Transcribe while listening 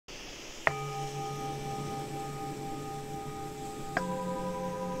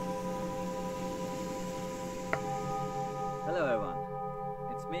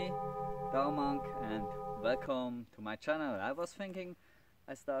Daomonk and welcome to my channel. I was thinking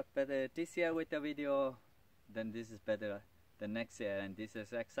I start better this year with the video, then this is better the next year, and this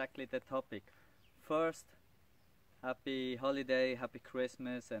is exactly the topic. First, happy holiday, happy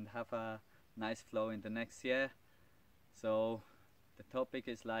Christmas, and have a nice flow in the next year. So the topic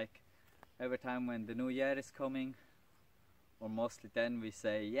is like every time when the new year is coming, or mostly then, we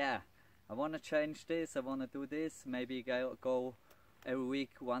say, yeah, I want to change this, I want to do this, maybe go every week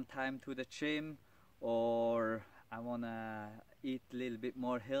one time to the gym, or I want to eat a little bit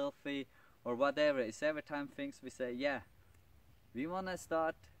more healthy, or whatever. It's every time things we say, yeah, we want to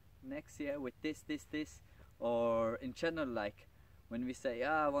start next year with this, or in general, like when we say,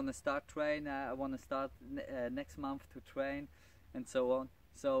 yeah, I want to start train, I want to start next month to train, and so on.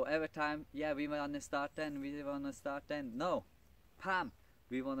 So every time, yeah, we want to start then, no, Pam,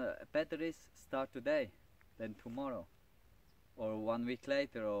 we want to, better is start today than tomorrow, or 1 week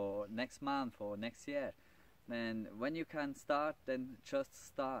later, or next month, or next year. And when you can start, then just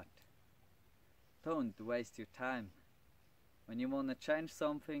start. Don't waste your time. When you want to change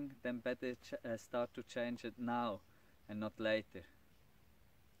something, then better start to change it now and not later.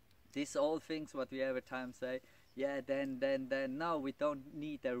 These all things what we every time say, yeah, then, no, we don't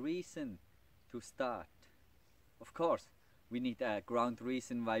need a reason to start. Of course, we need a ground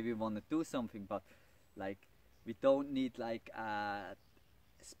reason why we want to do something, but like, we don't need like a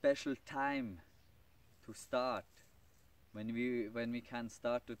special time to start. When we can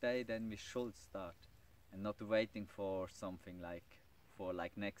start today, then we should start, and not waiting for something like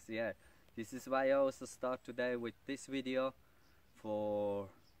next year. This is why I also start today with this video for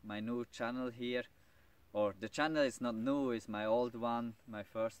my new channel here. Or the channel is not new, it's my old one, my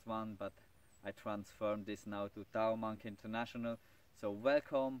first one, but I transformed this now to Daomonk International. So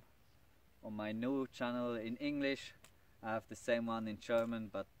welcome on my new channel in English. I have the same one in German,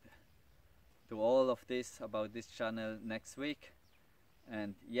 but do all of this about this channel next week.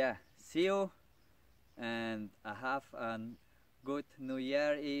 And yeah, see you, and I have a good New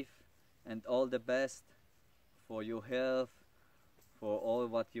Year Eve, and all the best for your health, for all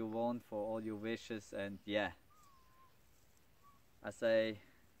what you want, for all your wishes. And yeah, I say,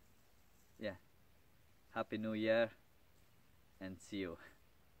 yeah, Happy New Year, and see you.